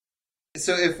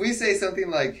So if we say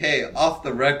something like, hey, off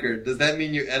the record, does that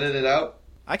mean you edit it out?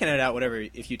 I can edit out whatever.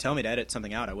 If you tell me to edit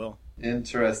something out, I will.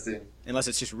 Interesting. Unless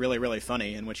it's just really, really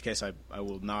funny, in which case I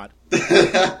will not.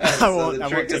 I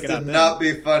won't take it out then. Not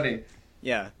be funny.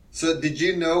 Yeah. So did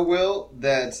you know, Will,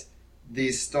 that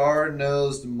the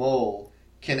star-nosed mole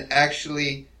can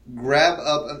actually grab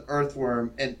up an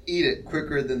earthworm and eat it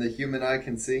quicker than the human eye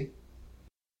can see?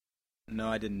 No,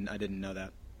 I didn't know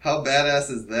that. How badass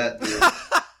is that, dude?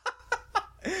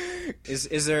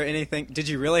 Is there anything? Did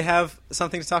you really have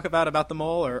something to talk about the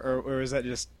mole, or is that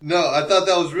just? No, I thought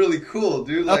that was really cool,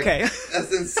 dude. Like, okay,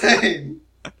 that's insane.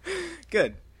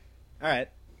 Good. All right,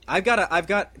 I've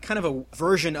got kind of a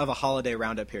version of a holiday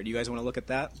roundup here. Do you guys want to look at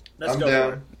that? I'm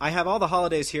down. I have all the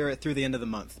holidays here through the end of the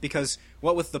month because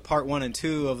what with the part 1 and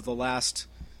 2 of the last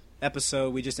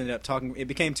episode, we just ended up talking. It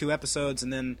became 2 episodes,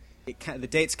 and then the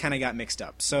dates kind of got mixed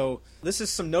up. So this is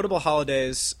some notable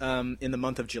holidays in the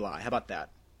month of July. How about that?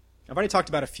 I've already talked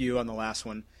about a few on the last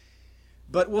one,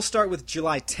 but we'll start with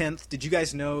July 10th. Did you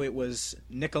guys know it was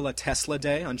Nikola Tesla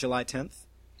Day on July 10th?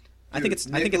 Dude, I think it's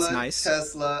nice.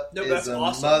 Tesla is a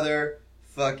awesome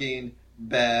motherfucking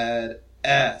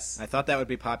badass. I thought that would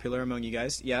be popular among you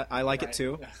guys. Yeah, I like it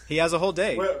too. He has a whole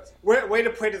day. Way to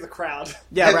play to the crowd.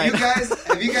 Yeah, right.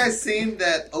 Have you guys seen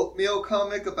that Oatmeal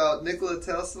comic about Nikola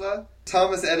Tesla?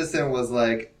 Thomas Edison was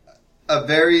like a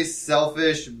very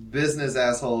selfish business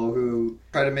asshole who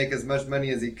tried to make as much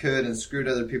money as he could and screwed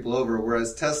other people over,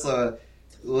 whereas Tesla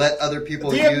let other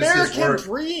people use his work. The American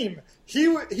dream! He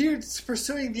was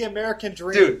pursuing the American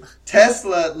dream. Dude,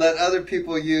 Tesla let other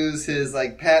people use his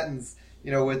patents,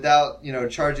 without,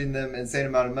 charging them an insane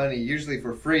amount of money, usually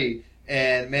for free,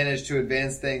 and managed to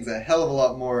advance things a hell of a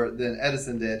lot more than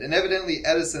Edison did. And evidently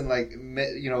Edison,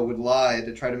 would lie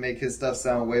to try to make his stuff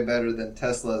sound way better than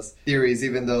Tesla's theories,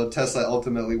 even though Tesla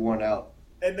ultimately won out.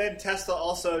 And then Tesla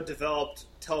also developed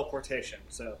teleportation,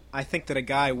 so... I think that a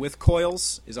guy with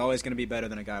coils is always going to be better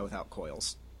than a guy without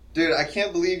coils. Dude, I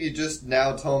can't believe you just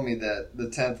now told me that the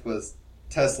 10th was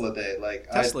Tesla Day.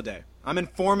 Tesla Day. I'm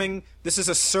informing. This is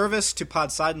a service to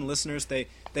Podsidon listeners. They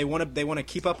want to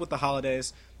keep up with the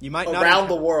holidays. You might not around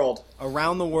the world.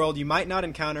 Around the world, you might not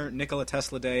encounter Nikola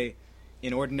Tesla Day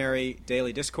in ordinary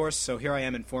daily discourse. So here I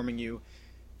am informing you,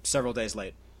 several days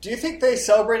late. Do you think they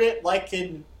celebrate it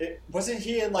wasn't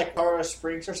he in Colorado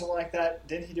Springs or something like that?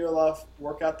 Didn't he do a lot of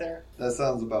work out there? That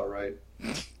sounds about right.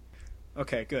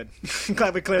 Okay, good.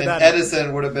 Glad we cleared that up. And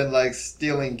Edison would have been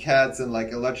stealing cats and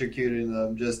electrocuting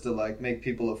them just to make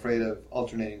people afraid of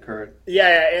alternating current.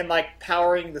 Yeah, and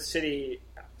powering the city.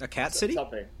 A cat city?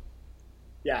 Something.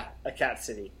 Yeah, a cat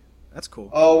city. That's cool.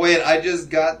 Oh wait, I just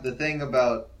got the thing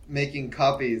about making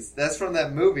copies. That's from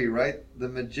that movie, right? The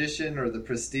Magician or The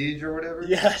Prestige or whatever?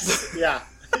 Yes. Yeah.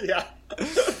 Yeah.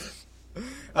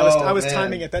 I was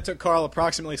timing it. That took Carl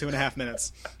approximately 2.5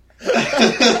 minutes.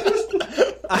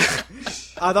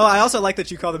 Although I also like that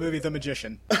you call the movie The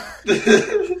Magician.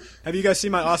 Have you guys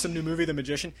seen my awesome new movie, The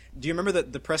Magician? Do you remember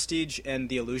that The Prestige and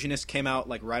The Illusionist came out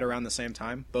right around the same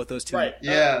time? Both those two. Right.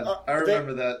 Yeah, I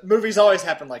remember that. Movies always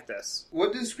happen like this.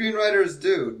 What do screenwriters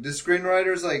do? Do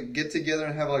screenwriters get together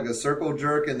and have a circle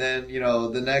jerk, and then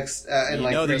the next in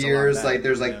 3 years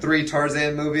there's 3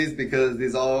 Tarzan movies because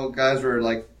these all guys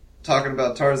were talking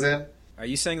about Tarzan? Are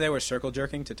you saying they were circle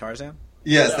jerking to Tarzan?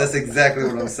 Yes, that's exactly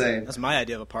what I'm saying. That's my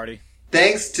idea of a party.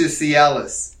 Thanks to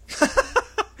Cialis.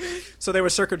 So they were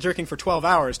circle jerking for 12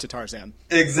 hours to Tarzan.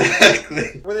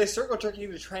 Exactly. Were they circle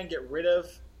jerking to try and get rid of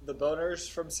the boners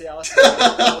from Cialis?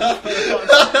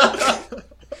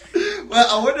 Well,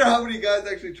 I wonder how many guys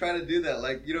actually try to do that.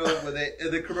 When they in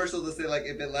the commercials they say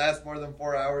if it lasts more than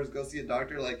 4 hours, go see a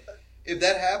doctor. If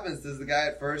that happens, does the guy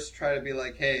at first try to be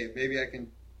hey, maybe I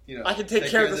can, I can take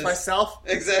care of this myself?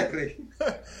 Exactly.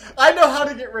 I know how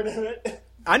to get rid of it.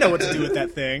 I know what to do with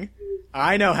that thing.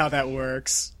 I know how that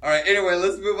works. All right, anyway,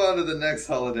 let's move on to the next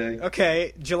holiday.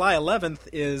 Okay, July 11th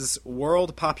is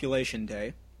World Population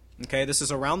Day. Okay, this is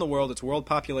around the world. It's World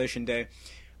Population Day.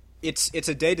 It's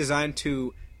a day designed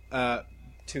to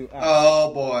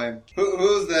Oh boy,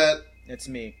 who's that? It's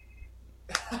me.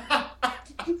 I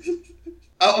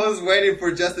was waiting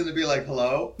for Justin to be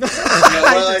hello. He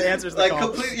just answers the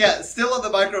call. Still on the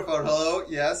microphone. Hello,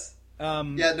 yes.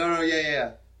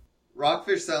 Yeah.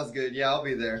 Rockfish sounds good. Yeah, I'll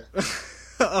be there.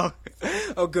 oh,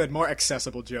 good. More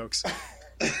accessible jokes.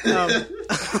 This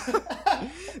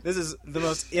is the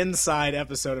most inside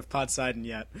episode of Podsidon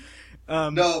yet.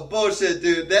 No, bullshit,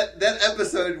 dude. That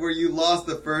episode where you lost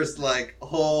the first,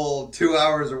 whole 2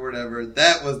 hours or whatever,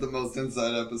 that was the most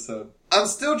inside episode. I'm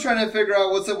still trying to figure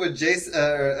out what's up with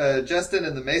Justin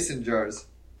and the mason jars.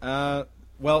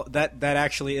 Well, that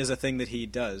actually is a thing that he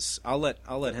does. I'll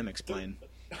let him explain.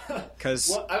 Because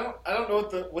well, I don't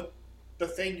know what the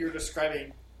thing you're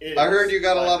describing is. I heard you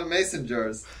got a lot of mason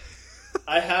jars.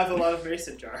 I have a lot of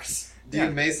mason jars. Do you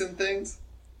mason things?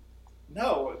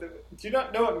 No. Do you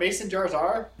not know what mason jars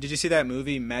are? did you see that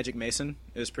movie Magic Mason?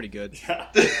 It was pretty good. Yeah.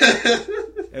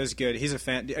 It was good. He's a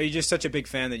fan. Are you just such a big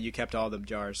fan that you kept all the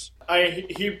jars?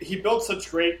 He built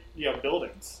such great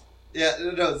buildings. Yeah,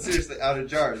 no, seriously, out of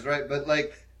jars, right? But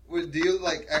like, do you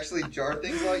like actually jar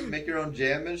things? Like, you make your own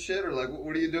jam and shit, or like,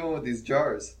 what are you doing with these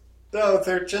jars? No,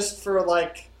 they're just for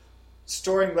like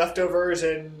storing leftovers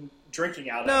and drinking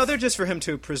out of. No, they're just for him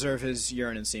to preserve his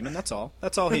urine and semen. That's all.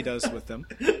 That's all he does with them.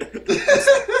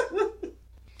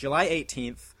 July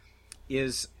 18th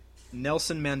is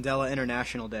Nelson Mandela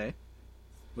International Day,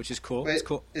 which is cool. Wait, it's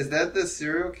cool. Is that the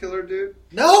serial killer dude?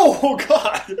 No, oh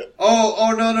God.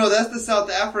 Oh no, that's the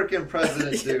South African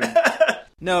president dude.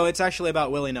 No, it's actually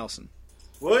about Willie Nelson.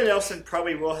 Willie Nelson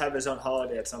probably will have his own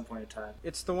holiday at some point in time.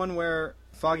 It's the one where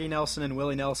Foggy Nelson and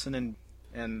Willie Nelson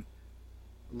and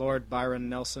Lord Byron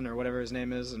Nelson, or whatever his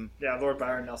name is, and Yeah, Lord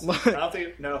Byron Nelson. I don't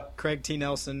think no. Craig T.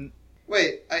 Nelson.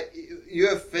 Wait, you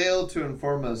have failed to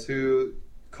inform us who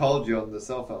called you on the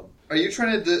cell phone. Are you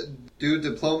trying to do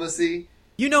diplomacy?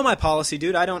 You know my policy,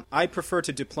 dude. I prefer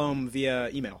to diplome via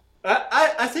email.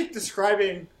 I think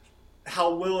describing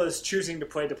how Will is choosing to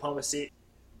play diplomacy,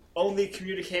 only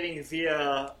communicating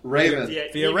via Raven. Via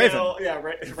email, Raven. Yeah,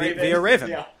 Raven. Via Raven.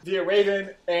 Yeah, via Raven.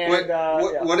 And Wait,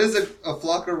 yeah. what is a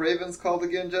flock of ravens called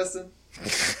again, Justin?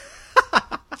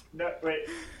 No, wait.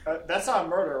 That's not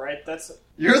murder, right?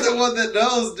 You're the one that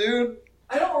knows, dude.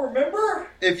 I don't remember.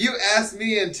 If you asked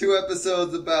me in 2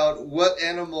 episodes about what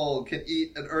animal can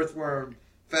eat an earthworm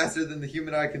faster than the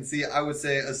human eye can see, I would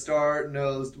say a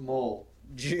star-nosed mole.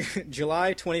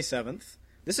 July 27th.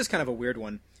 This is kind of a weird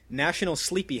one. National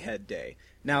Sleepyhead Day.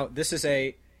 Now, this is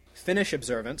a Finnish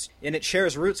observance, and it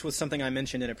shares roots with something I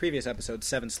mentioned in a previous episode,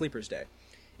 Seven Sleepers Day.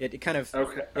 It comes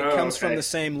from the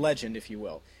same legend, if you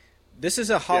will. This is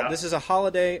a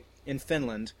holiday in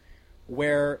Finland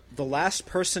where the last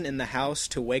person in the house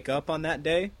to wake up on that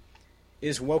day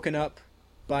is woken up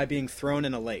by being thrown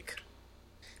in a lake.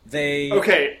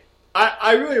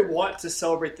 I really want to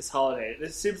celebrate this holiday.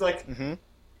 This seems like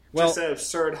just an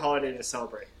absurd holiday to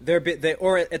celebrate.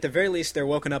 Or at the very least, they're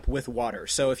woken up with water.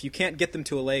 So if you can't get them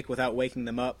to a lake without waking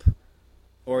them up,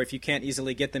 or if you can't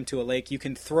easily get them to a lake, you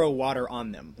can throw water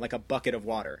on them, like a bucket of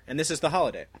water. And this is the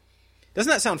holiday. Doesn't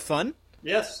that sound fun?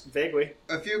 Yes, vaguely.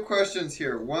 A few questions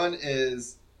here. One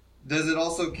is, does it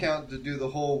also count to do the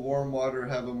whole warm water,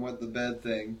 have them wet the bed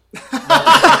thing?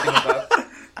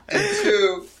 And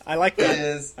 2, I like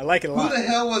that. I like it a lot. Who the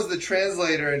hell was the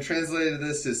translator and translated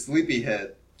this to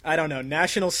Sleepyhead? I don't know.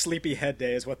 National Sleepyhead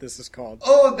Day is what this is called.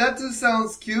 Oh, that just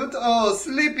sounds cute. Oh,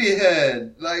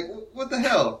 Sleepyhead. Like, what the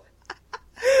hell?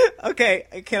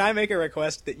 Okay, can I make a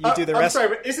request that you do the rest? I'm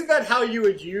sorry, but isn't that how you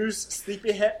would use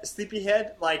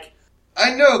Sleepyhead? Like,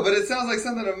 I know, but it sounds like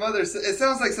something a mother said. It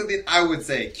sounds like something I would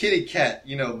say. Kitty cat,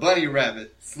 bunny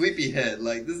rabbit, Sleepyhead.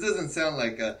 Like, this doesn't sound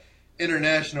like a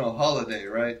international holiday,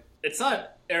 right? It's not an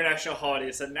international holiday,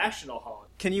 it's a national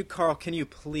holiday. Carl, can you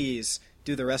please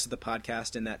do the rest of the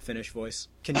podcast in that Finnish voice?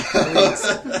 Can you please?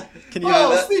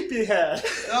 Sleepyhead.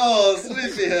 Oh,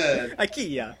 Sleepyhead.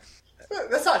 IKEA.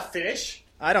 That's not Finnish.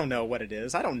 I don't know what it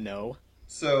is. I don't know.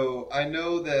 So, I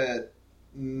know that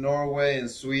Norway and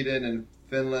Sweden and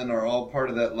Finland are all part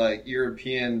of that, like,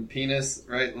 European penis,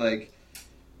 right? Like,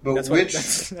 but that's what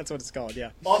it's called,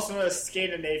 yeah. Also known as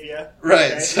Scandinavia.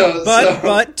 Right, okay.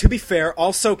 But, to be fair,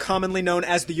 also commonly known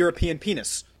as the European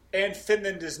penis. And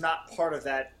Finland is not part of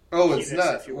that. Oh, it's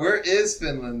not. Where is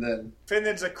Finland, then?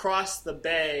 Finland's across the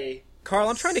bay. Carl,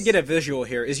 I'm trying to get a visual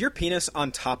here. Is your penis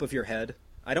on top of your head?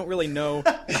 I don't really know.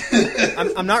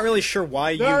 I'm not really sure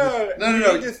why No.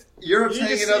 Europe's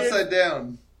hanging upside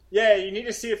down. Yeah, you need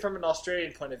to see it from an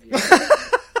Australian point of view.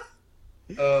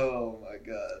 Oh, my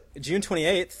God. June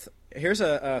 28th, here's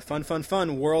a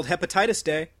fun World Hepatitis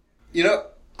Day.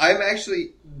 I'm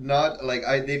actually not, like,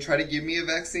 they try to give me a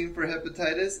vaccine for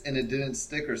hepatitis, and it didn't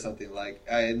stick or something. Like,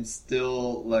 I am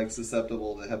still, like,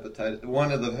 susceptible to hepatitis,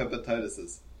 one of the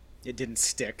hepatitises. It didn't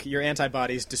stick. Your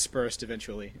antibodies dispersed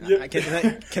eventually. Yeah.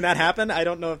 Can that happen? I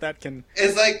don't know if that can...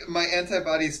 It's like my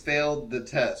antibodies failed the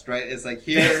test, right? It's like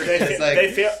here, it's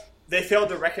like... They failed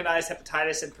to recognize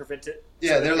hepatitis and prevent it.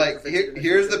 Yeah, they're like,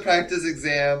 here's the practice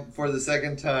exam for the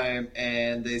second time,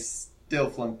 and they still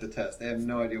flunked the test. They have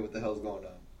no idea what the hell's going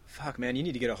on. Fuck, man, you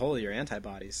need to get a hold of your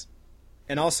antibodies.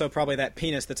 And also probably that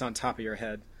penis that's on top of your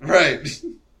head. Right.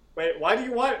 Wait, why do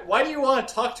you want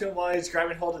to talk to him while he's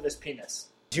grabbing hold of his penis?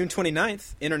 June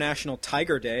 29th, International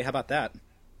Tiger Day. How about that?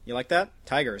 You like that?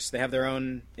 Tigers. They have their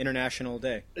own international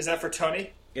day. Is that for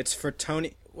Tony? It's for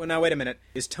Tony. Well, now wait a minute.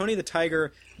 Is Tony the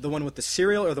Tiger the one with the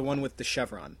cereal or the one with the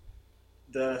chevron?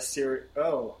 The cereal.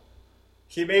 Oh.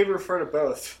 He may refer to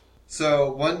both.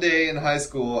 So one day in high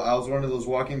school, I was one of those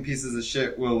walking pieces of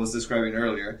shit Will was describing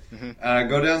earlier. Mm-hmm. And I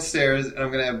go downstairs and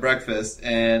I'm going to have breakfast.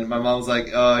 And my mom's like,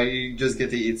 oh, you just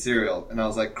get to eat cereal. And I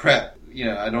was like, crap. You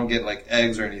know, I don't get like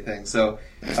eggs or anything. So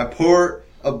I pour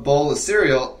a bowl of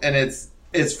cereal and it's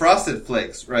Frosted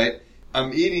Flakes, right?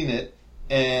 I'm eating it.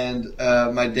 And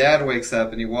my dad wakes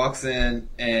up and he walks in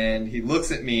and he looks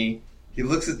at me. He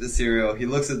looks at the cereal. He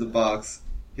looks at the box.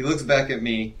 He looks back at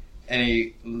me. And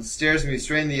he stares me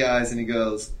straight in the eyes and he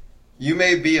goes, you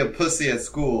may be a pussy at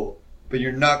school, but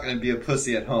you're not going to be a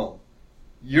pussy at home.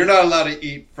 You're not allowed to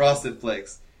eat Frosted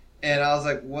Flakes. And I was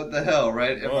like, what the hell,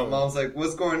 right? And my mom's like,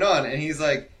 what's going on? And he's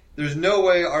like, there's no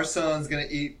way our son's going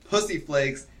to eat Pussy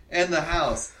Flakes in the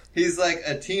house. He's like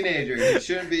a teenager. He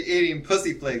shouldn't be eating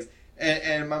Pussy Flakes.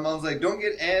 And my mom's like, don't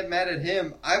get mad at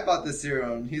him. I bought the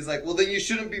cereal. And he's like, well, then you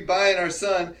shouldn't be buying our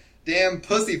son damn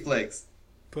Pussy Flakes.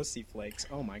 Pussy Flakes.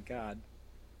 Oh my god.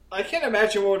 I can't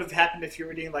imagine what would have happened if you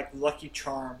were eating like Lucky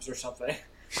Charms or something.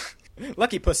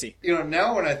 Lucky Pussy. You know,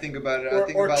 now when I think about it, I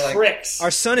think or about Trix. Our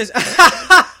son is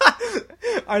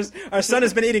our son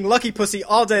has been eating Lucky Pussy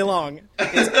all day long.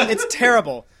 It's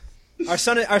terrible. Our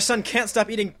son can't stop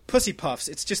eating Pussy Puffs.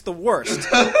 It's just the worst.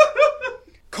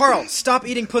 Carl, stop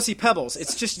eating Pussy Pebbles.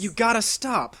 It's just, you gotta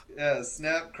stop. Yeah,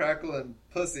 snap, crackle, and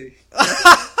pussy.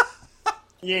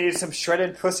 You ate some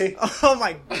shredded pussy? Oh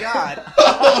my god.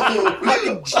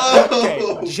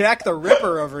 Okay, Jack the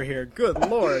Ripper over here. Good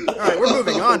lord. Alright, we're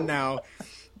moving on now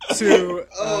to...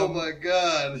 oh my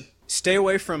god. Stay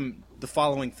away from the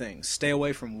following things. Stay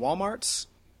away from Walmarts.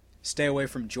 Stay away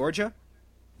from Georgia.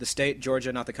 The state,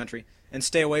 Georgia, not the country. And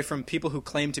stay away from people who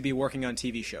claim to be working on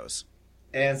TV shows.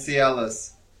 And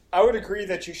Cialis. I would agree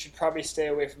that you should probably stay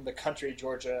away from the country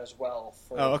Georgia as well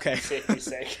for safety's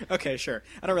sake. Okay, sure.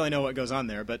 I don't really know what goes on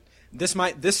there, but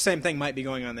this same thing might be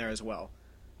going on there as well.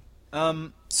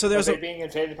 So there's being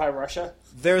invaded by Russia?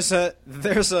 There's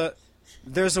a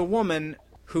woman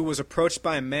who was approached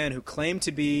by a man who claimed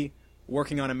to be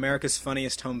working on America's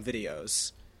Funniest Home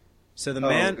Videos. So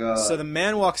the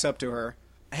man walks up to her.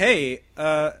 Hey,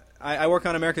 I work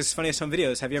on America's Funniest Home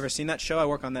Videos. Have you ever seen that show? I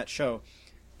work on that show.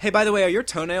 Hey, by the way, are your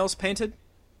toenails painted?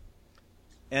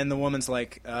 And the woman's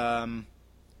like,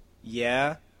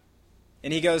 yeah.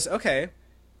 And he goes, okay,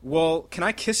 well, can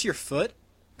I kiss your foot?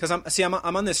 Because I'm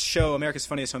on this show, America's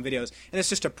Funniest Home Videos, and it's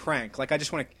just a prank. Like, I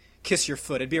just want to kiss your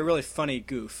foot. It'd be a really funny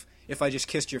goof if I just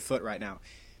kissed your foot right now.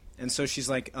 And so she's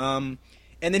like, and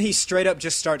then he straight up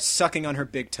just starts sucking on her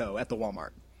big toe at the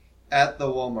Walmart. At the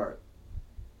Walmart.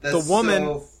 That's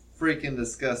so freaking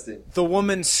disgusting. The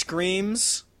woman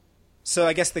screams. So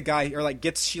I guess the guy,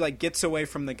 gets away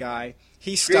from the guy.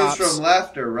 He stops. Screams from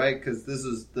laughter, right? Because this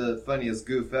is the funniest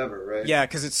goof ever, right? Yeah,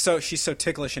 because she's so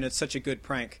ticklish and it's such a good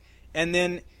prank. And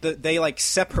then they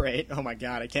separate. Oh my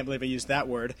god, I can't believe I used that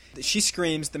word. She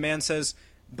screams. The man says,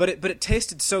 "But it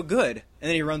tasted so good," and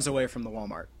then he runs away from the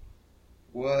Walmart.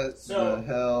 What the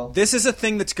hell? This is a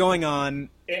thing that's going on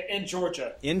in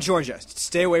Georgia. In Georgia,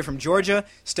 stay away from Georgia.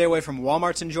 Stay away from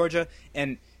Walmarts in Georgia.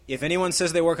 And if anyone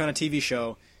says they work on a TV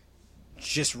show,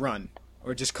 just run,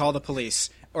 or just call the police,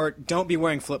 or don't be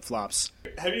wearing flip-flops.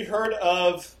 Have you heard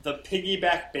of the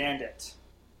Piggyback Bandit?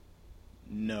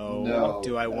 No.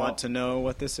 Do I want to know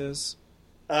what this is?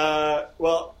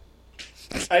 Well,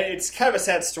 it's kind of a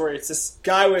sad story. It's this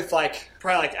guy with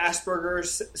probably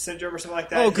Asperger's syndrome or something like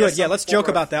that. Oh, good. Yeah, let's joke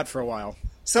about that for a while.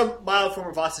 Some mild form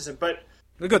of autism, but...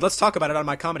 Good, let's talk about it on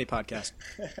my comedy podcast.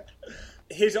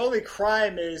 His only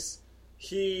crime is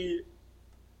he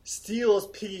steals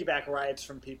piggyback rides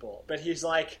from people, but he's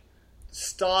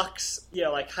stalks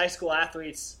high school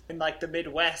athletes in the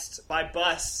Midwest by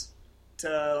bus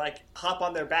to hop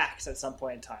on their backs at some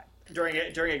point in time during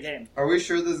a game. Are we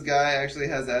sure this guy actually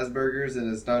has Asperger's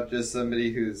and it's not just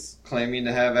somebody who's claiming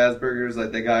to have Asperger's,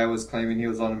 like the guy was claiming he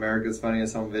was on America's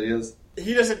Funniest Home Videos?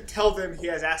 He doesn't tell them he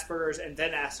has Asperger's and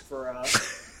then ask for a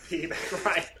piggyback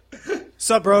ride.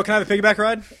 Sup, bro? Can I have a piggyback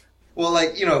ride?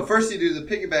 Well, first you do the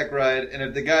piggyback ride, and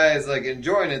if the guy is,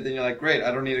 enjoying it, then you're like, great,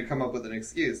 I don't need to come up with an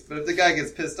excuse. But if the guy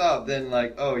gets pissed off, then,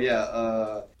 oh,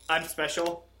 yeah, I'm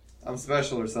special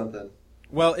or something.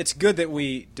 Well, it's good that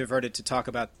we diverted to talk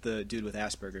about the dude with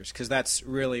Asperger's, because that's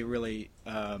really, really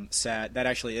sad. That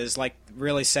actually is,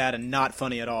 really sad and not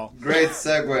funny at all. Great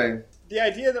segue. The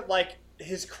idea that,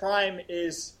 his crime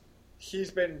is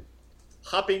he's been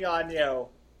hopping on,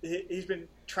 he's been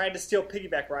trying to steal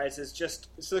piggyback rides is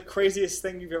it's the craziest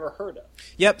thing you've ever heard of.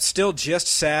 Yep, still just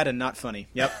sad and not funny.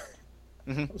 Yep.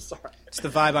 I'm sorry. It's the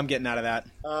vibe I'm getting out of that.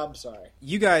 I'm sorry.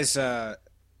 You guys, now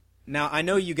I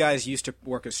know you guys used to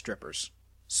work as strippers,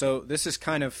 so this is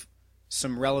kind of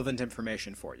some relevant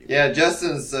information for you. Yeah,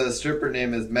 Justin's stripper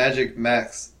name is Magic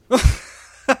Max.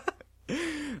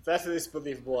 That's at least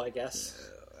believable, I guess.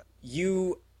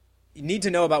 You need to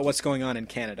know about what's going on in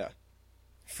Canada,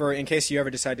 in case you ever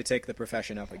decide to take the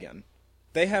profession up again.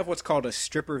 They have what's called a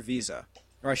stripper visa,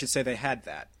 or I should say they had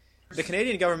that. The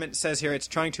Canadian government says here it's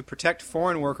trying to protect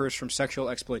foreign workers from sexual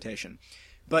exploitation,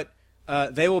 but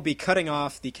they will be cutting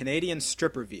off the Canadian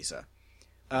stripper visa.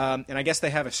 And I guess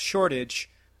they have a shortage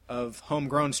of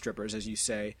homegrown strippers, as you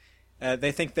say.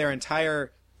 They think their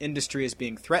entire industry is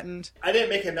being threatened. I didn't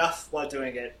make enough while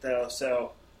doing it, though,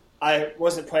 so I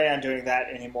wasn't planning on doing that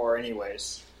anymore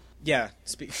anyways. Yeah.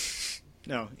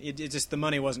 No, it just, the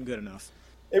money wasn't good enough.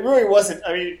 It really wasn't.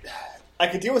 I mean, I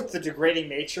could deal with the degrading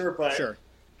nature, but, Sure.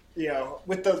 you know,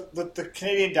 with the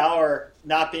Canadian dollar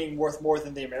not being worth more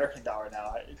than the American dollar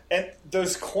now. And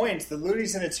those coins, the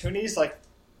loonies and the toonies, like,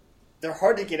 they're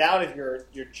hard to get out of your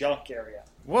junk area.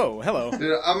 Whoa, hello.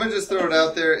 Dude, I'm going to just throw it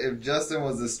out there. If Justin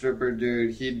was a stripper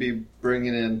dude, he'd be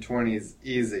bringing in 20s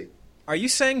easy. Are you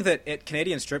saying that at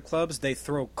Canadian strip clubs they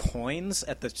throw coins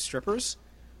at the strippers?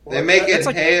 They make it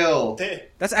like- hail.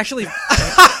 That's actually...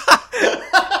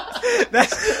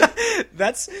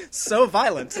 That's so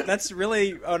violent. That's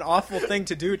really an awful thing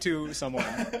to do to someone.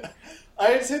 I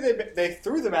didn't say they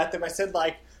threw them at them. I said,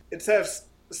 like, instead of...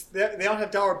 They don't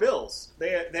have dollar bills.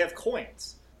 They have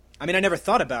coins. I mean, I never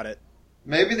thought about it.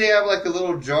 Maybe they have like a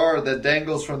little jar that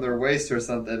dangles from their waist or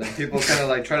something, and people kind of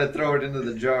like try to throw it into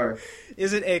the jar.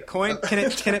 Is it a coin? Can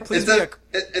it please be a...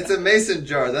 It's a mason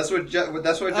jar. That's why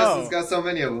Justin's got so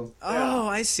many of them. Oh,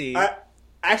 I see.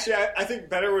 I think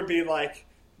better would be like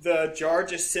the jar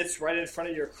just sits right in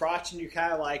front of your crotch, and you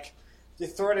kind of like you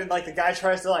throw it in, like the guy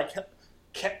tries to like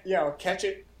catch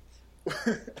it.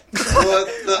 I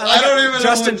don't even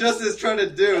know what Justin's trying to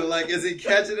do. Like, is he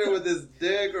catching it with his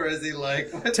dick, or is he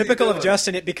like... Typical of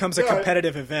Justin, it becomes a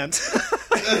competitive event.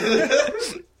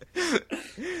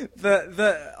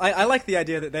 I like the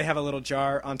idea that they have a little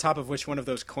jar on top of which one of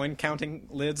those coin counting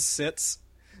lids sits.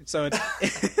 So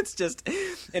it's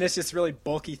just really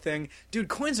bulky thing. Dude,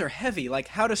 coins are heavy. Like,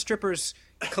 how do strippers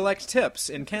collect tips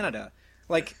in Canada?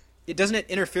 Like, doesn't it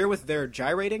interfere with their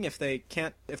gyrating if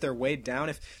they're weighed down?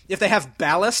 If they have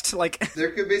ballast, like...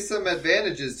 There could be some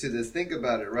advantages to this. Think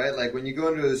about it, right? Like, when you go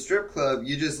into a strip club,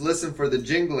 you just listen for the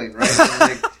jingling, right? And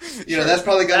like, that's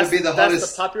probably going to be the hottest...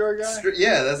 That's the popular guy?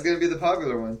 Yeah, that's going to be the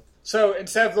popular one. So,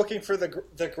 instead of looking for the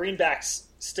greenbacks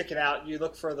sticking out, you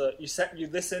look for you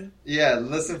listen? Yeah,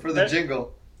 listen for the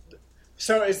jingle.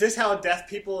 So is this how deaf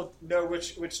people know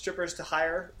which strippers to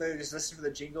hire? They just listen for the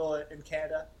jingle in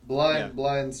Canada?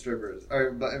 Blind strippers.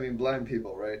 Blind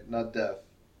people, right? Not deaf.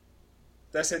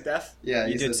 Did I say deaf? Yeah,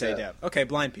 you did say deaf. Okay,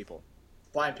 blind people.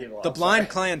 Blind people. The blind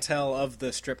clientele of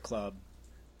the strip club.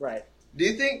 Right. Do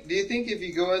you think if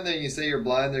you go in there and you say you're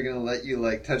blind, they're going to let you,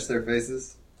 like, touch their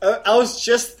faces? I was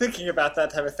just thinking about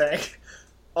that type of thing.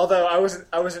 Although I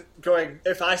wasn't going.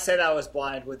 If I said I was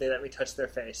blind, would they let me touch their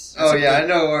face? Oh yeah, I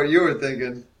know what you were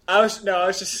thinking. I was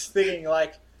just thinking,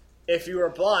 like, if you were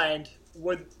blind,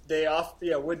 would they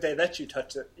let you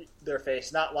touch their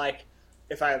face? Not like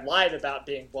if I lied about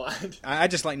being blind. I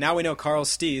just like, now we know Carl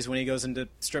Stees when he goes into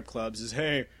strip clubs is,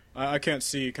 hey, I can't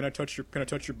see. Can I touch your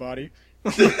body?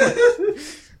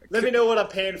 Let me know what I'm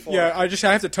paying for. Yeah, I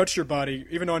have to touch your body,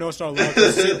 even though I know it's not allowed.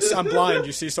 'Cause I'm blind,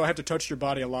 you see, so I have to touch your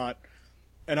body a lot.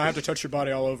 And I have to touch your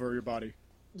body all over your body.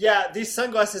 Yeah, these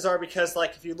sunglasses are because,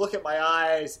 like, if you look at my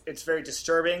eyes, it's very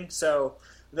disturbing. So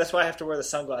that's why I have to wear the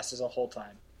sunglasses the whole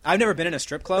time. I've never been in a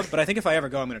strip club, but I think if I ever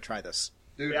go, I'm going to try this.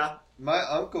 Dude, yeah. My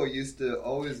uncle used to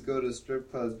always go to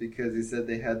strip clubs because he said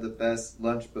they had the best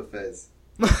lunch buffets.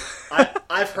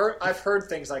 I've heard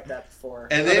things like that before.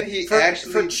 And then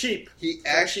for cheap. He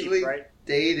actually right?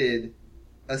 dated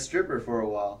a stripper for a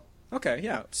while. Okay,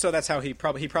 yeah. So that's how he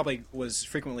probably was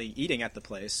frequently eating at the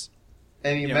place.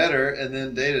 And he met her and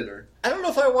then dated her. I don't know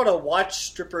if I want to watch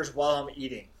strippers while I'm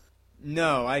eating.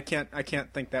 No, I can't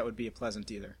think that would be pleasant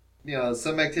either.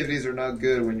 Some activities are not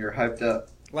good when you're hyped up.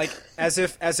 Like as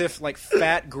if like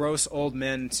fat, gross old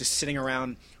men just sitting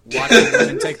around watching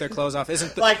women take their clothes off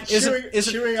isn't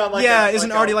chewing on like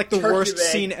isn't already like the worst leg.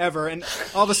 scene ever, and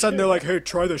all of a sudden they're like, hey,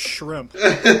 try this shrimp.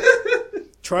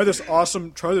 Try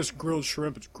this grilled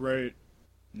shrimp. It's great.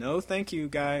 No, thank you,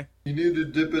 guy. You need to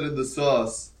dip it in the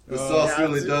sauce. The sauce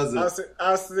really does it.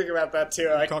 I was thinking about that too.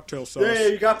 Like, cocktail sauce. Yeah,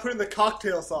 you got to put in the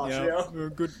cocktail sauce. Yeah,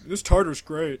 good. This tartar's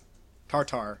great.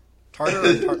 Tartar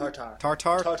or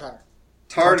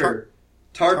tartar.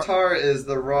 Tartar is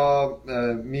the raw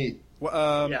meat.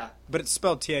 Well, Yeah. But it's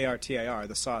spelled Tartar,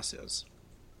 the sauce is.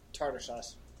 Tartar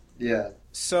sauce. Yeah.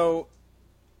 So,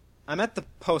 I'm at the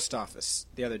post office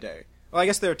the other day. Well, I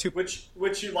guess there are two... Which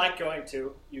you like going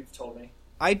to, you've told me.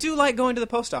 I do like going to the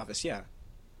post office, yeah.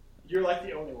 You're like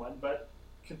the only one, but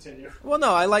continue. Well,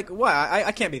 no, I like... Well,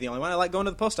 I can't be the only one. I like going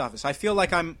to the post office. I feel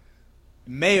like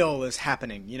mail is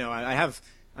happening. You know,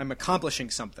 I'm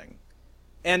accomplishing something.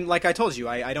 And like I told you,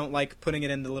 I don't like putting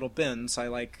it in the little bins. I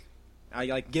like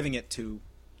giving it to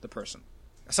the person.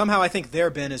 Somehow I think their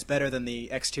bin is better than the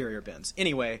exterior bins.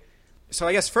 Anyway, so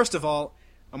I guess first of all,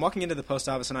 I'm walking into the post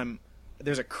office and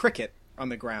there's a cricket on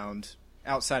the ground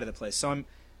outside of the place. So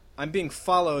I'm being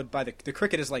followed by the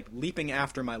cricket is like leaping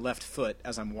after my left foot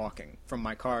as I'm walking from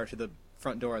my car to the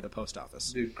front door of the post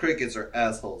office. Dude, crickets are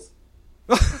assholes.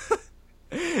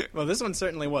 Well, this one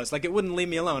certainly was. Like, it wouldn't leave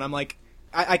me alone. I'm like,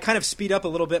 I kind of speed up a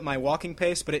little bit my walking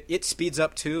pace, but it speeds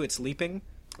up too. It's leaping.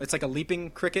 It's like a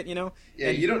leaping cricket, you know? Yeah,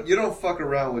 and you don't fuck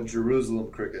around with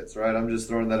Jerusalem crickets, right? I'm just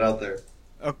throwing that out there.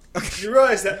 Okay. You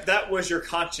realize that was your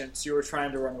conscience you were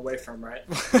trying to run away from, right?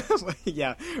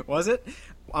 Yeah, was it?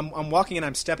 I'm walking and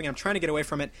I'm stepping. I'm trying to get away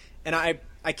from it, and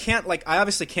I can't, like, I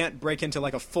obviously can't break into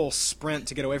like a full sprint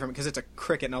to get away from it because it's a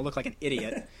cricket and I'll look like an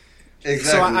idiot.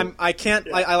 Exactly. So I can't.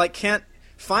 Yeah. I can't.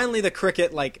 Finally, the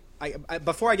cricket, like,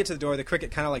 before I get to the door, the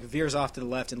cricket kind of like veers off to the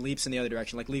left and leaps in the other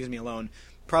direction, like leaves me alone,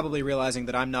 probably realizing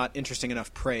that I'm not interesting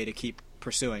enough prey to keep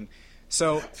pursuing.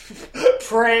 So,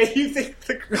 prey? You think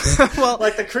the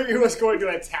cricket was going to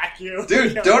attack you?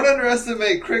 Dude, don't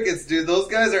underestimate crickets, dude. Those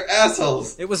guys are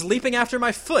assholes. It was leaping after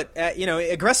my foot,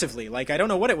 aggressively. Like, I don't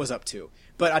know what it was up to,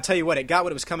 but I'll tell you what, it got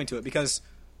what it was coming to it because,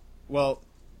 well,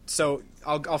 so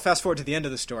I'll fast forward to the end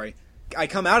of the story. I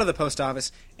come out of the post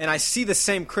office and I see the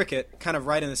same cricket kind of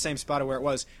right in the same spot of where it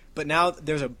was, but now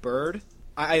there's a bird.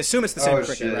 I assume it's the same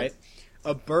cricket, shit. Right?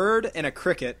 A bird and a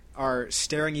cricket are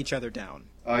staring each other down.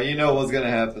 Oh, you know what's gonna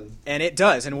happen, and it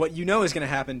does. And what you know is gonna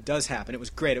happen does happen. It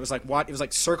was great. It was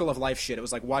like circle of life shit. It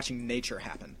was like watching nature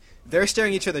happen. They're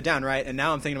staring each other down, right? And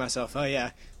now I'm thinking to myself, oh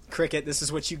yeah, cricket, this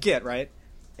is what you get, right?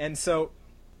 And so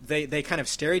they kind of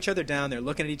stare each other down. They're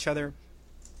looking at each other,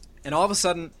 and all of a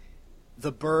sudden,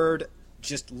 the bird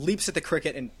just leaps at the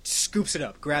cricket and scoops it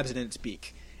up, grabs it in its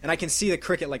beak. And I can see the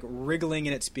cricket like wriggling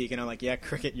in its beak, and I'm like, yeah,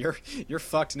 cricket, you're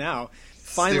fucked now.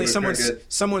 Finally, someone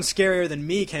scarier than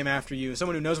me came after you,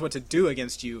 someone who knows what to do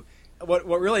against you. What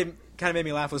really kind of made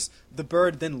me laugh was the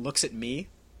bird then looks at me,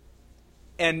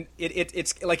 and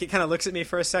it's like it kind of looks at me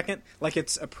for a second, like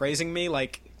it's appraising me,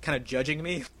 like kind of judging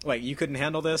me, like you couldn't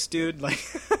handle this, dude, like,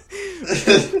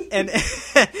 and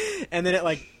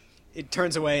then it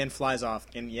turns away and flies off,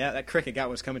 and yeah, that cricket got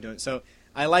what's coming to it. So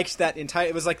I liked that entire.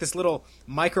 It was like this little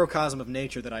microcosm of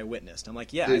nature that I witnessed. I'm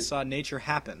like, yeah, dude, I saw nature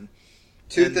happen.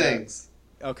 Two things.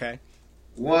 Okay.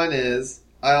 One is,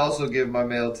 I also give my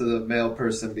mail to the mail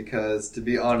person because, to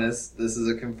be honest, this is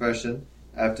a confession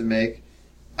I have to make.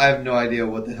 I have no idea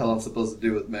what the hell I'm supposed to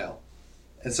do with mail.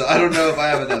 And so I don't know if I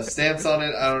have enough stamps on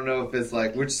it. I don't know if it's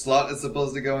like which slot it's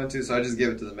supposed to go into, so I just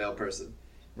give it to the mail person.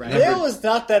 Right. Mail is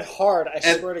not that hard, I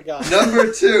swear to God.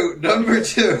 Number two.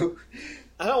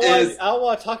 I don't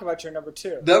want to talk about your number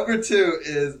two. Number two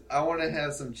is I want to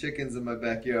have some chickens in my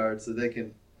backyard so they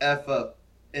can F up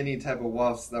any type of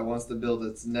wasp that wants to build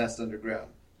its nest underground.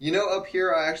 You know, up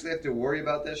here I actually have to worry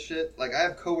about that shit. Like, I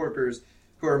have coworkers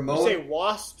who are mowing... You say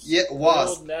wasps? Yeah,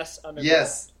 wasps. Build nests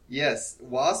underground? Yes.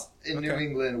 Wasps in New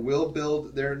England will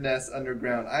build their nests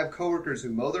underground. I have coworkers who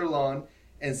mow their lawn,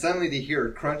 and suddenly they hear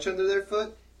a crunch under their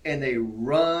foot, and they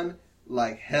run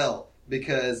like hell.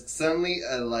 Because suddenly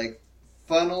a,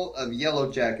 funnel of yellow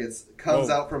jackets comes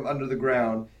out from under the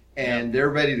ground, and they're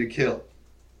ready to kill.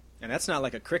 And that's not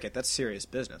like a cricket. That's serious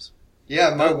business.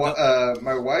 Yeah, my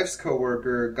wife's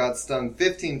coworker got stung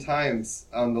 15 times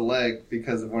on the leg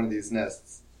because of one of these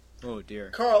nests. Oh,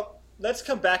 dear. Carl, let's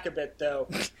come back a bit, though.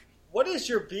 What is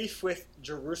your beef with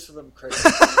Jerusalem crickets?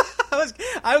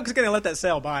 I was going to let that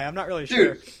sail by. I'm not really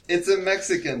sure. Dude, it's a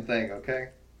Mexican thing, okay?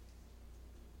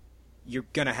 You're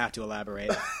going to have to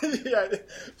elaborate. Yeah,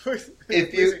 please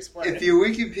explain. If you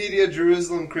Wikipedia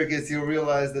Jerusalem crickets, you'll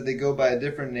realize that they go by a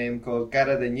different name called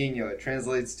cara de niño. It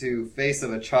translates to face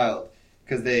of a child.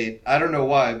 Because I don't know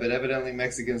why, but evidently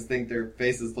Mexicans think their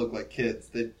faces look like kids.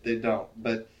 They don't.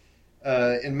 But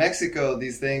in Mexico,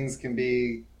 these things can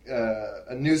be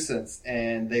a nuisance,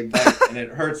 and they bite, and it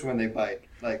hurts when they bite.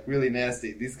 Like, really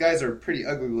nasty. These guys are pretty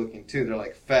ugly looking, too.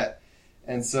 They're, fat.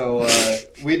 And so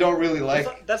we don't really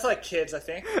like... That's like kids, I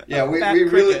think. Yeah, we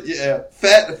really... Yeah,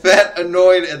 fat,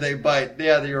 annoyed, and they bite.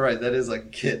 Yeah, you're right. That is like a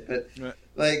kid.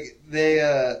 But,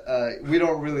 we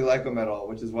don't really like them at all,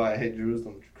 which is why I hate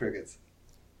Jerusalem crickets.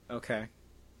 Okay.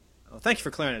 Well, thank you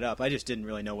for clearing it up. I just didn't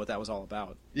really know what that was all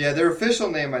about. Yeah, their official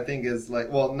name, I think, is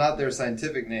not their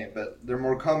scientific name, but their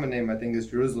more common name, I think, is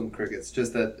Jerusalem crickets.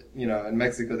 Just that, in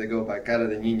Mexico they go by cara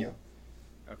de niño.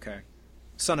 Okay.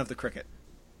 Son of the cricket.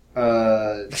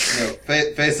 No,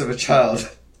 face of a child.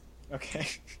 Okay.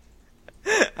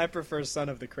 I prefer son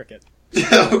of the cricket.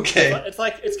 Okay. It's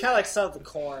kind of like Son of the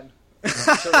Corn.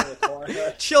 Children of the Corn.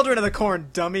 Children of the Corn,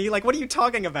 dummy. Like, what are you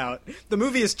talking about? The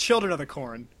movie is Children of the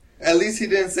Corn. At least he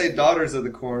didn't say Daughters of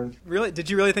the Corn. Really? Did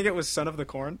you really think it was Son of the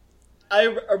Corn?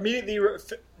 I immediately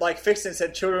fixed it and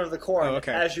said Children of the Corn. Oh,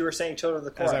 okay. As you were saying Children of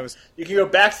the Corn. As I was... You can go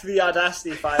back to the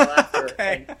Audacity file after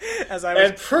okay.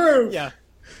 and prove yeah.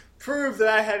 prove that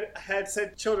I had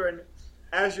said children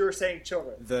as you were saying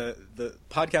children. The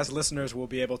podcast listeners will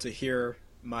be able to hear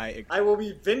my... I will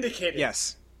be vindicated.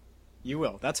 Yes, you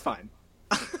will. That's fine.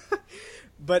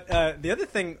 But the other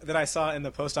thing that I saw in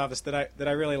the post office that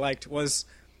I really liked was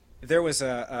there was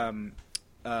I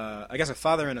guess a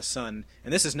father and a son,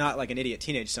 and this is not like an idiot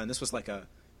teenage son. This was like a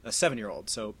 7-year-old,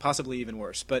 so possibly even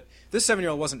worse. But this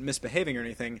 7-year-old wasn't misbehaving or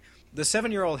anything. The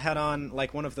 7-year-old had on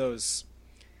like one of those,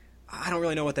 I don't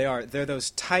really know what they are. They're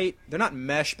those tight, they're not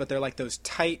mesh, but they're like those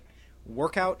tight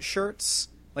workout shirts.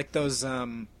 Like those,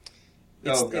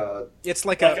 Oh God! It's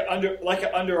like an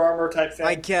Under Armour type thing.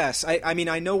 I guess. I mean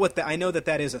I know I know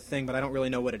that is a thing, but I don't really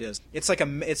know what it is. It's like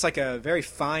a very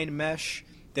fine mesh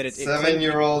that it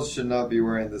 7-year-olds should not be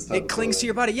wearing this type. It clings to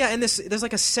your body. Yeah, and there's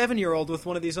like a 7-year-old with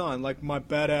one of these on, like my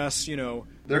badass,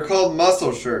 They're called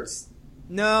muscle shirts.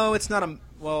 No, it's not a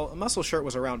muscle shirt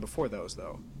was around before those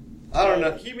though. I don't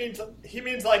know. He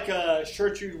means like a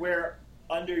shirt you'd wear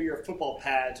under your football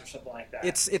pads or something like that.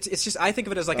 It's just I think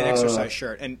of it as like an exercise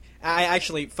shirt, and I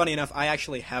actually, funny enough, I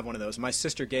actually have one of those. My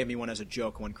sister gave me one as a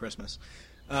joke one Christmas,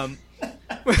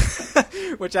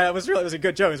 which was a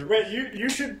good joke. Wait, you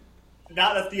should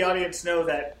not let the audience know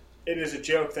that it is a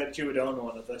joke that you would own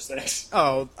one of those things.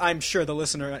 Oh, I'm sure the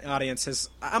listener audience has.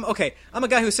 I'm a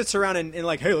guy who sits around and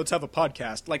like, hey, let's have a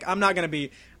podcast. Like,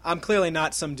 I'm clearly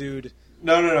not some dude.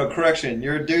 No. Correction.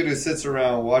 You're a dude who sits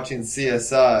around watching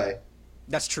CSI.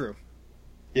 That's true.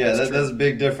 Yeah, that's a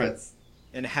big difference.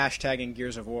 And hashtagging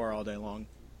Gears of War all day long.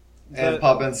 And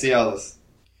Papa and Cialis.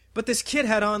 But this kid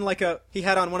had on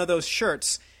one of those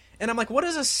shirts, and I'm like, what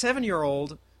is a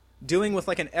 7-year-old doing with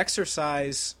like an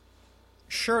exercise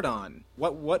shirt on?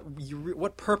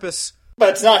 What purpose? But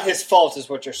it's not his fault, is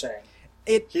what you're saying.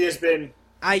 He has been.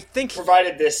 I think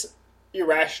provided this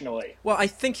irrationally. Well, I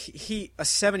think a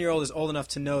 7-year-old is old enough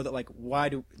to know that, like, why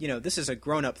do this is a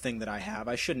grown-up thing that I have.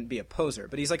 I shouldn't be a poser,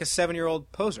 but he's like a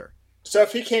 7-year-old poser. So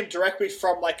if he came directly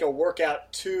from like a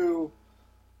workout to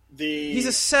he's a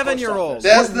 7-year-old.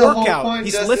 That's the workout. whole point.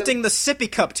 He's Justin. lifting the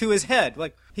sippy cup to his head,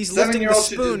 like he's lifting the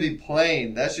spoon. 7-year-olds should just be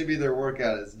plain. That should be their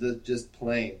workout. Is just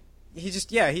plain. He's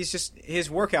just his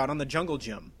workout on the jungle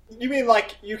gym. You mean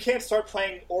like you can't start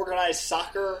playing organized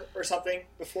soccer or something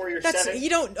before you're 7? You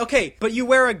don't. Okay, but you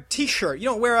wear a T-shirt. You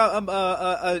don't wear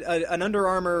an Under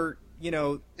Armour.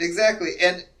 Exactly,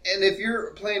 and if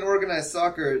you're playing organized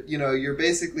soccer, you're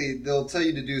basically they'll tell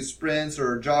you to do sprints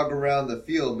or jog around the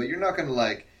field, but you're not going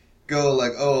to go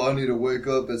I need to wake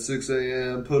up at 6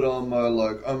 a.m., put on my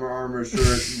Under Armour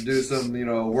shirt and do some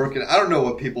working. I don't know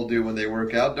what people do when they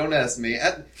work out. Don't ask me.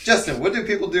 Justin, what do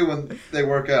people do when they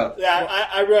work out? Yeah,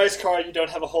 I realize, Carl, you don't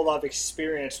have a whole lot of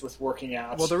experience with working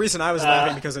out. Well, the reason I was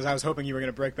laughing because I was hoping you were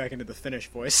going to break back into the Finnish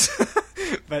voice,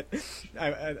 but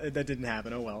that didn't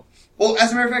happen. Oh well. Well,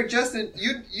 as a matter of fact, Justin,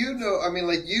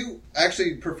 you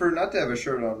actually prefer not to have a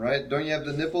shirt on, right? Don't you have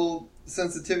the nipple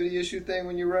sensitivity issue thing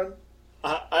when you run?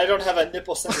 I don't have a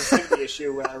nipple sensitivity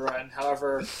issue when I run.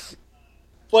 However,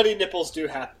 bloody nipples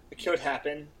could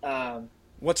happen.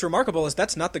 What's remarkable is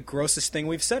that's not the grossest thing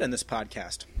we've said in this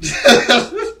podcast.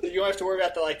 You don't have to worry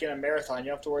about that in a marathon.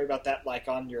 You don't have to worry about that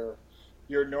on your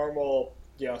normal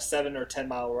 7 or 10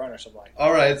 mile run or something like that.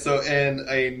 All right, so in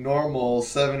a normal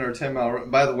 7 or 10 mile run,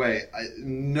 by the way,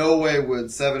 no way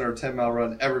would 7 or 10 mile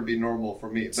run ever be normal for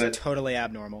me. It's totally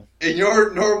abnormal. In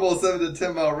your normal 7 to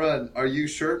 10 mile run, are you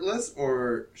shirtless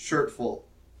or shirtful?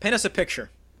 Paint us a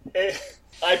picture.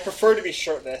 I prefer to be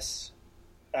shirtless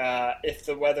if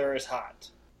the weather is hot.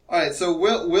 All right, so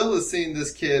Will has seen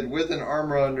this kid with an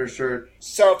Armour undershirt.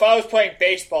 So if I was playing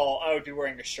baseball, I would be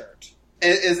wearing a shirt.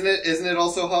 Isn't it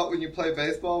also hot when you play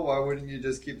baseball? Why wouldn't you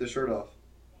just keep the shirt off?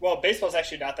 Well, baseball's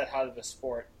actually not that hot of a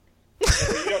sport.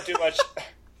 You don't do much.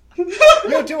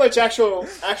 You don't do much actual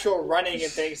running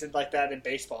and things like that in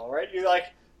baseball, right?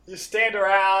 You stand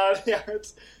around. Yeah,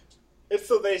 it's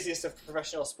the laziest of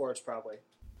professional sports, probably.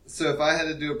 So if I had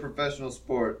to do a professional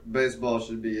sport, baseball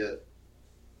should be it.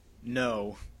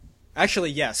 No, actually,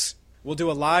 yes. We'll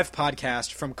do a live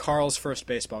podcast from Carl's first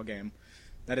baseball game.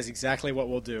 That is exactly what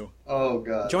we'll do. Oh,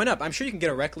 God. Join up. I'm sure you can get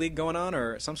a rec league going on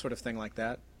or some sort of thing like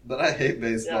that. But I hate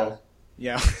baseball.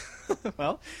 Yeah.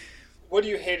 Well, What do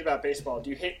you hate about baseball? Do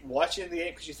you hate watching the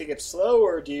game because you think it's slow,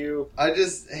 or do you... I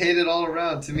just hate it all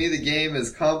around. To me, the game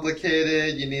is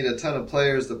complicated. You need a ton of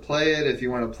players to play it if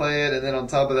you want to play it. And then on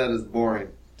top of that, it's boring.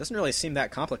 doesn't really seem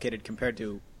that complicated compared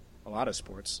to a lot of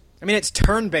sports. I mean, it's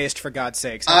turn-based, for God's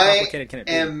sakes. How complicated can it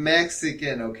be? I am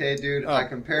Mexican, okay, dude? Oh. I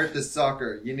compare it to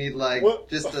soccer. You need,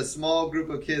 just a small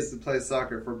group of kids to play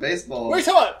soccer. For baseball... What are you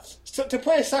talking about? So, to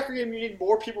play a soccer game, you need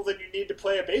more people than you need to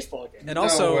play a baseball game. And No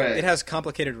also, way. it has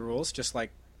complicated rules, just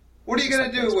like... What are you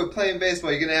going to do with playing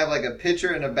baseball? You're going to have, a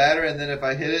pitcher and a batter, and then if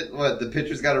I hit it, the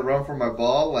pitcher's got to run for my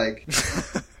ball?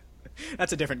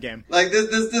 That's a different game.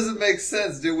 This doesn't make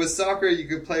sense, dude. With soccer, you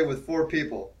could play with 4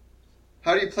 people.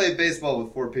 How do you play baseball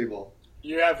with 4 people?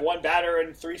 You have 1 batter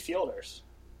and 3 fielders.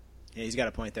 Yeah, he's got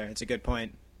a point there. It's a good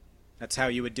point. That's how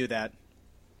you would do that.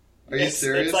 Are you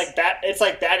serious? It's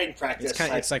like batting practice.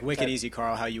 It's like wicked easy,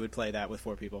 Carl, how you would play that with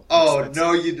 4 people. Oh, That's-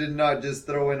 no, you did not just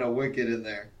throw in a wicket in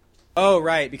there. Oh,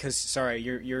 right, because sorry,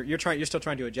 you're still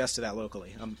trying to adjust to that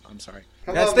locally. I'm sorry.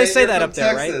 Come They on, man, say you're that from up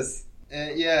there, right? Texas.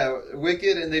 Yeah,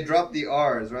 wicket, and they drop the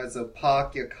R's, right? So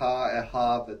pak, ya, ka, a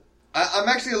ha. But I'm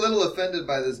actually a little offended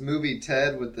by this movie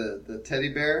Ted with the teddy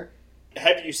bear.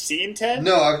 Have you seen Ted?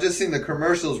 No, I've just seen the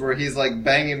commercials where he's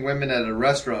banging women at a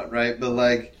restaurant, right? But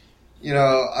I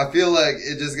feel like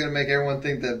it's just gonna make everyone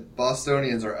think that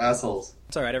Bostonians are assholes.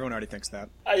 It's all right. Everyone already thinks that.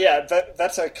 Yeah,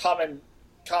 that's a common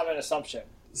assumption.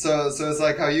 So it's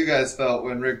like how you guys felt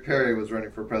when Rick Perry was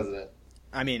running for president.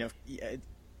 I mean,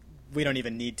 we don't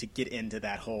even need to get into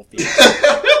that whole thing.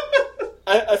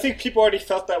 I think people already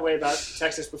felt that way about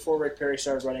Texas before Rick Perry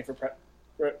started running for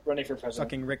president.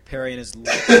 Fucking Rick Perry and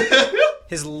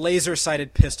his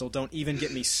laser-sighted pistol. Don't even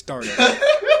get me started.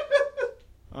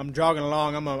 I'm jogging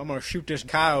along. I'm gonna shoot this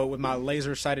coyote with my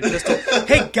laser-sighted pistol.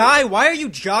 Hey, guy, why are you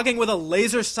jogging with a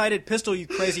laser-sighted pistol, you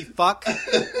crazy fuck?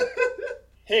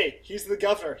 Hey, he's the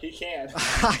governor. He can.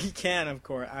 He can, of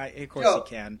course. He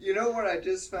can. You know what I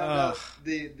just found out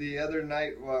the other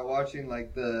night while watching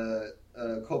the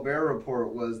Colbert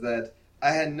Report was that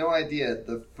I had no idea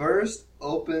the first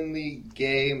openly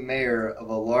gay mayor of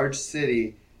a large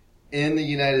city in the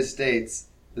United States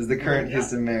is the current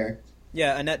Houston mayor.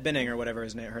 Yeah, Annette Bening or whatever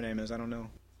her name is. I don't know.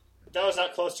 That was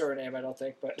not close to her name, I don't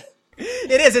think, but...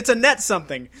 It is. It's Annette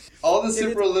something. All the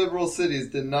super liberal cities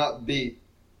did not beat,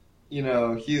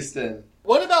 Houston.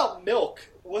 What about Milk?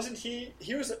 Wasn't he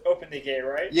was openly gay,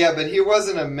 right? Yeah, but he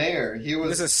wasn't a mayor. He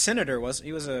was a senator,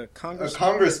 he was a congressman? A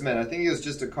congressman. I think he was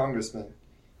just a congressman.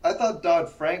 I thought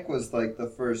Dodd-Frank was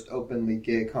the first openly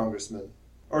gay congressman.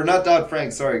 Or not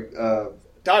Dodd-Frank, sorry.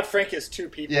 Dodd-Frank is 2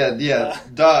 people. Yeah,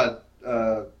 Dodd.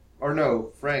 Or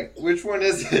no, Frank. Which one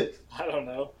is it? I don't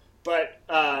know. But,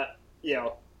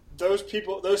 those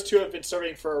 2 have been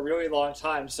serving for a really long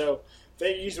time, so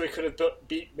they easily could have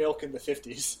beat Milk in the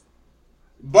 50s.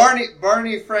 Barney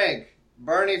Frank.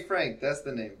 Barney Frank, that's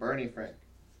the name. Barney Frank.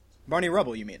 Barney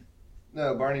Rubble, you mean?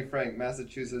 No, Barney Frank,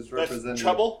 Massachusetts representative. That's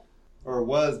Trouble? Or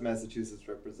was Massachusetts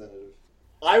representative.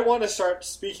 I want to start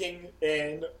speaking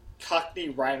in Cockney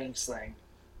rhyming slang,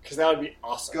 because that would be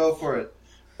awesome. Go for it.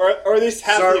 Or at least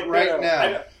have Start right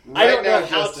now. I don't know Right now,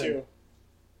 how Justin. to.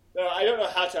 No, I don't know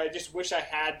how to. I just wish I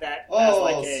had that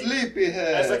Oh, as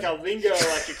sleepyhead. as a lingo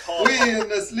I could call We in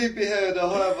the sleepyhead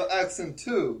have an accent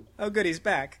too. Oh, good, he's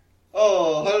back.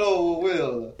 Oh, hello,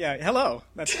 Will. Yeah, hello.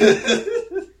 That's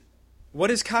What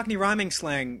is Cockney rhyming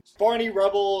slang? Barney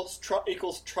Rubble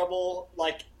equals trouble.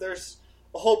 There's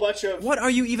a whole bunch of... What are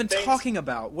you even things. talking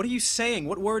about? What are you saying?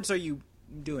 What words are you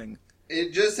doing?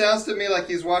 It just sounds to me like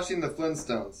he's watching the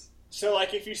Flintstones. So,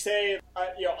 if you say,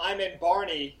 I'm in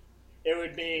Barney, it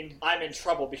would mean I'm in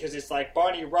trouble, because it's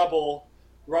Barney Rubble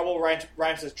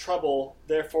rhymes with trouble,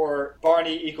 therefore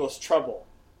Barney equals trouble.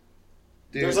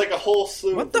 Dude. There's a whole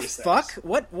slew What of the these fuck?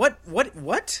 things.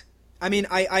 What? I mean,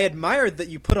 I admire that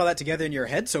you put all that together in your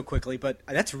head so quickly, but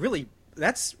that's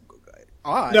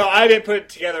odd. No, I didn't put it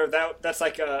together. That's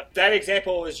that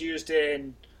example was used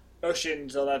in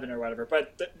Ocean's 11 or whatever,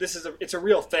 but it's a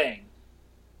real thing.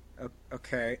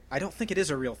 Okay, I don't think it is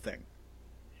a real thing.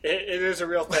 It is a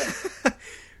real thing.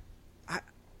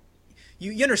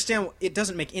 You understand, it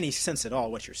doesn't make any sense at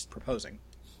all what you're proposing.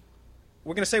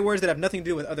 We're going to say words that have nothing to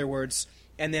do with other words,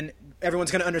 and then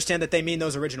everyone's going to understand that they mean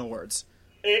those original words.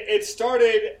 It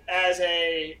started as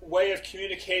a way of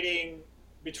communicating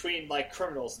between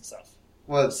criminals and stuff.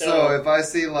 What, so if I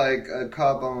see a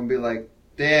cop, I'm going to be like,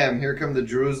 damn, here come the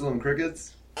Jerusalem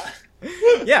Crickets?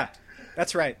 Yeah,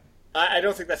 that's right. I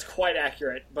don't think that's quite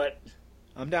accurate, but...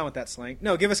 I'm down with that slang.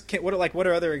 No, give us what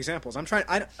are other examples? I'm trying.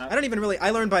 I don't even really.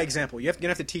 I learned by example. You're gonna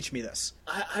have to teach me this.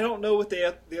 I don't know what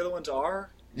the other ones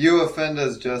are. You offend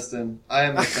us, Justin. I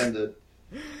am offended.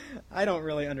 I don't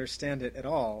really understand it at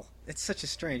all. It's such a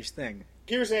strange thing.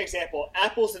 Here's an example.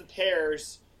 Apples and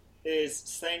pears is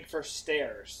slang for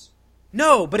stairs.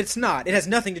 No, but it's not. It has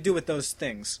nothing to do with those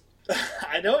things.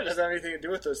 I know it doesn't have anything to do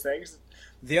with those things.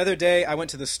 The other day, I went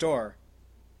to the store,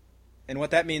 and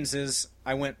what that means is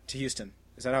I went to Houston.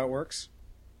 Is that how it works?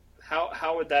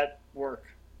 How would that work?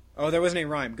 Oh, there wasn't any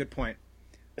rhyme. Good point.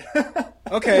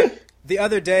 Okay. The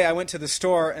other day, I went to the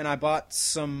store, and I bought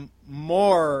some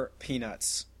more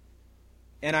peanuts,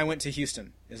 and I went to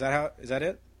Houston. Is that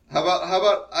it? How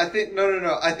about, I think,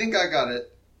 no. I think I got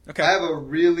it. Okay. I have a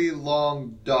really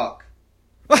long dock.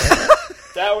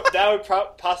 That would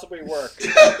possibly work.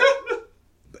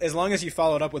 As long as you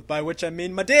followed up with by which I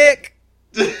mean my dick.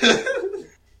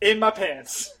 In my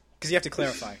pants. Because you have to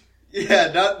clarify.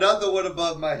 Yeah, not the one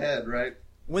above my head, right?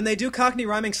 When they do Cockney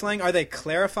rhyming slang, are they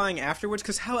clarifying afterwards?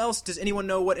 Because how else does anyone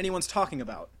know what anyone's talking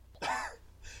about?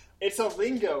 It's a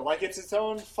lingo. Like, it's its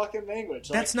own fucking language.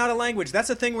 That's not a language. That's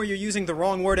a thing where you're using the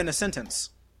wrong word in a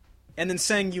sentence. And then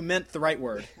saying you meant the right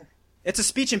word. It's a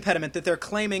speech impediment that they're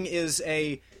claiming is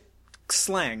a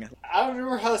slang. I don't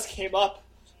remember how this came up,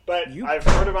 but I've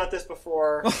heard about this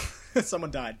before.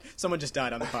 Someone died. Someone just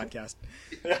died on the podcast.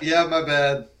 Yeah, my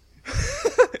bad.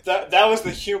 That was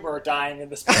the humor dying in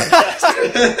this podcast.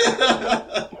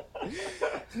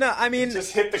 No, I mean,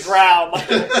 just hit the ground like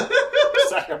a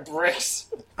sack of bricks.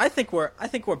 I think we're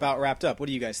about wrapped up. What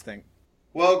do you guys think?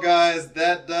 Well, guys,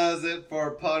 that does it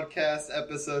for podcast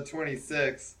episode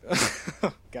 26.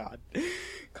 Oh, God.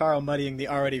 Carl muddying the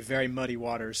already very muddy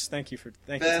waters. Thanks a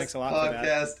lot for that.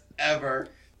 Best podcast ever.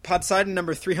 Podseidon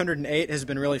number 308 has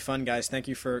been really fun, guys. Thank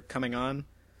you for coming on.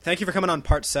 Thank you for coming on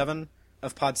part 7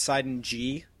 of Podseidon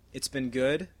G. It's been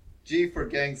good. G for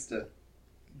gangsta.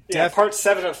 Yeah, part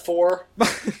 7 of 4.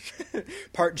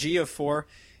 Part G of 4.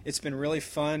 It's been really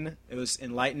fun. It was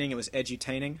enlightening. It was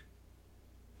edutaining.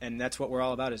 And that's what we're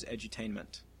all about, is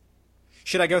edutainment.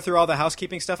 Should I go through all the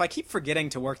housekeeping stuff? I keep forgetting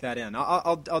to work that in.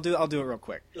 I'll do it real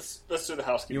quick. Let's do the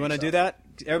housekeeping. You want to do that?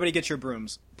 Everybody get your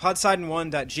brooms.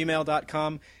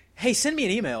 Podseidon1.gmail.com. Hey, send me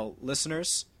an email,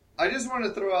 listeners. I just want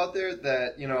to throw out there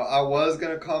that, I was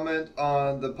going to comment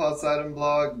on the Podseidon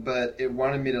blog, but it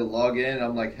wanted me to log in.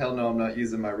 I'm like, hell no, I'm not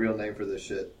using my real name for this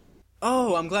shit.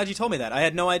 Oh, I'm glad you told me that. I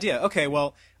had no idea. Okay,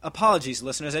 well, apologies,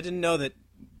 listeners. I didn't know that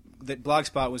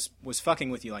Blogspot was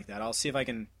fucking with you like that. I'll see if I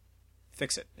can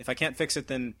fix it. If I can't fix it,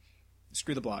 then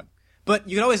screw the blog. But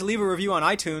you can always leave a review on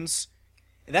iTunes.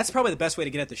 That's probably the best way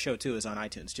to get at the show, too, is on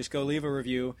iTunes. Just go leave a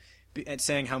review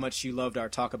saying how much you loved our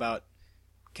talk about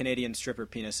Canadian stripper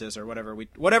penises or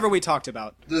whatever we talked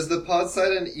about. Does the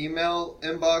Podseidon email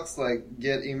inbox,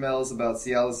 get emails about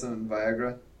Cialis and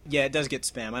Viagra? Yeah, it does get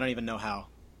spam. I don't even know how.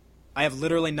 I have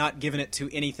literally not given it to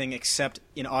anything except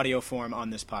in audio form on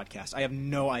this podcast. I have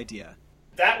no idea.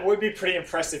 That would be pretty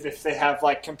impressive if they have,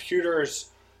 computers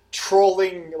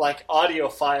trolling, audio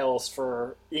files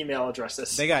for email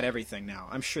addresses. They got everything now.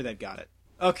 I'm sure they've got it.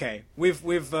 Okay, we've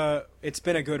it's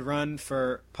been a good run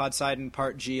for Podseidon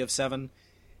Part G of 7.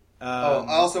 I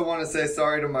also want to say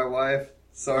sorry to my wife.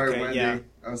 Sorry, okay, Wendy. Yeah.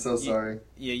 I'm so sorry.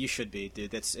 Yeah, you should be,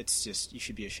 dude. It's just, you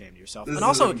should be ashamed of yourself. This and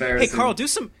also, is embarrassing. Hey, Carl,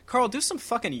 do some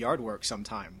fucking yard work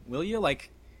sometime, will you?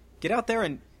 Get out there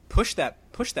and push that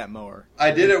mower.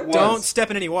 I did it once. Don't step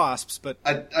in any wasps, but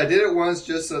I did it once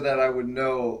just so that I would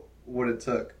know what it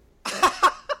took.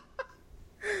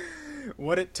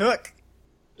 What it took.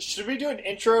 Should we do an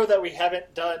intro that we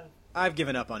haven't done? I've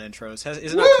given up on intros.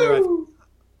 Is it not clear?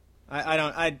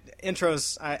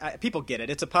 Intros, people get it.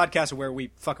 It's a podcast where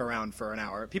we fuck around for an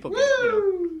hour. People get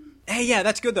it, Hey, yeah,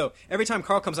 that's good, though. Every time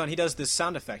Carl comes on, he does this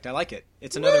sound effect. I like it.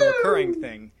 It's another recurring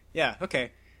thing. Yeah,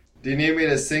 okay. Do you need me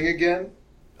to sing again?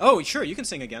 Oh, sure, you can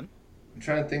sing again. I'm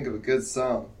trying to think of a good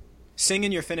song. Sing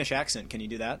in your Finnish accent. Can you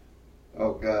do that?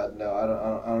 Oh, God, no.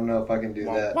 I don't know if I can do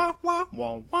that. Wah, wah,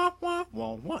 wah, wah, wah,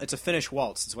 wah, wah. It's a Finnish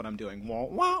waltz. That's what I'm doing. Wah,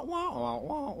 wah, wah, wah,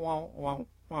 wah, wah, wah,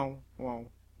 wah, wah.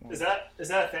 Is that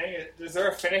a thing? Is there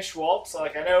a Finnish waltz?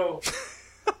 I know.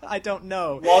 I don't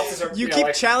know. Waltzes are. You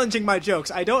keep challenging my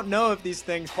jokes. I don't know if these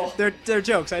things. They're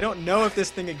jokes. I don't know if this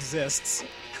thing exists.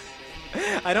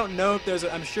 I don't know if there's.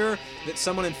 I'm sure that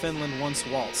someone in Finland once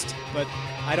waltzed, but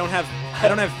I don't have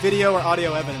video or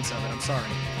audio evidence of it. I'm sorry.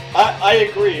 I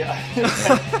agree.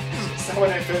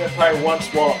 Someone in Finland probably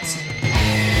once waltzed.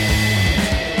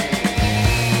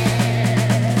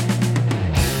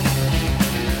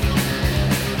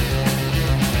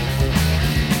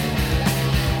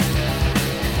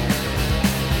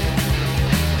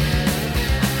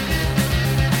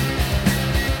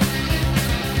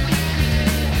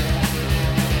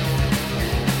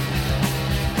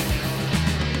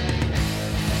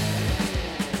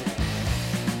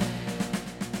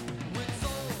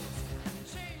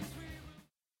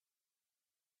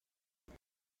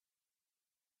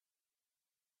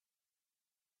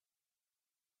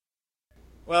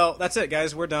 Well, that's it,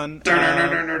 guys. We're done. That's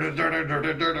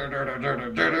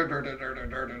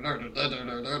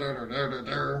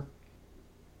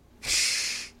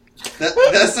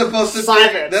supposed to be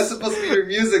Silence. that's supposed to be your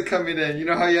music coming in. You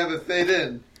know how you have it fade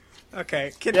in.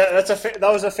 Okay. Yeah, that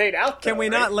was a fade out. Can though, we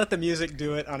right? not let the music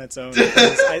do it on its own?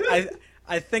 Because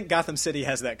I think Gotham City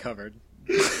has that covered.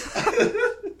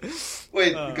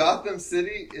 Wait, Gotham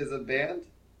City is a band?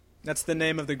 That's the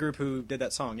name of the group who did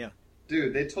that song, yeah.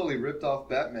 Dude, they totally ripped off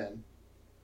Batman.